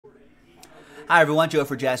Hi everyone, Joe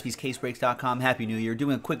for jaspyscasebreaks.com. Happy New Year.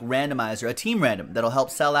 Doing a quick randomizer, a team random that'll help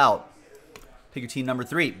sell out. Pick your team number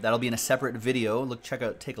 3. That'll be in a separate video.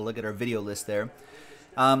 Take a look at our video list there.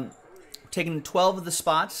 Taking 12 of the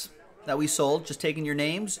spots that we sold, just taking your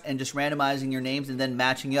names and just randomizing your names and then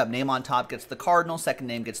matching you up. Name on top gets the Cardinals, second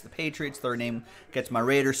name gets the Patriots, third name gets my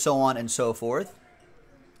Raiders, so on and so forth.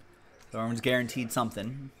 So everyone's guaranteed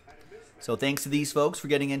something. So thanks to these folks for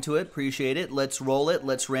getting into it. Appreciate it. Let's roll it.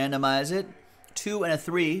 Let's randomize it. 2 and a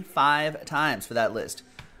 3, 5 times for that list.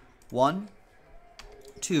 1,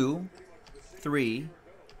 2, 3,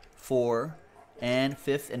 4, and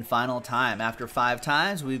 5th and final time. After 5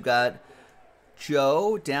 times, we've got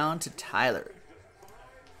Joe down to Tyler.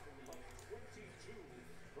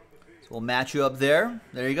 So we'll match you up there.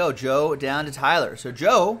 There you go, Joe down to Tyler. So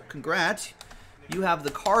Joe, congrats. You have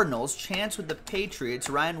the Cardinals, Chance with the Patriots,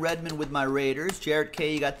 Ryan Redmond with my Raiders, Jarrett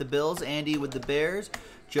K, you got the Bills, Andy with the Bears,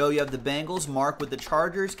 Joe, you have the Bengals, Mark with the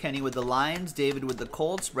Chargers, Kenny with the Lions, David with the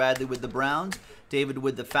Colts, Bradley with the Browns, David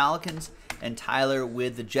with the Falcons, and Tyler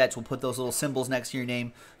with the Jets. We'll put those little symbols next to your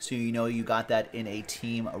name so you know you got that in a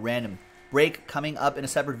team random. Break coming up in a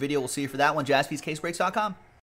separate video. We'll see you for that one. JaspysCaseBreaks.com.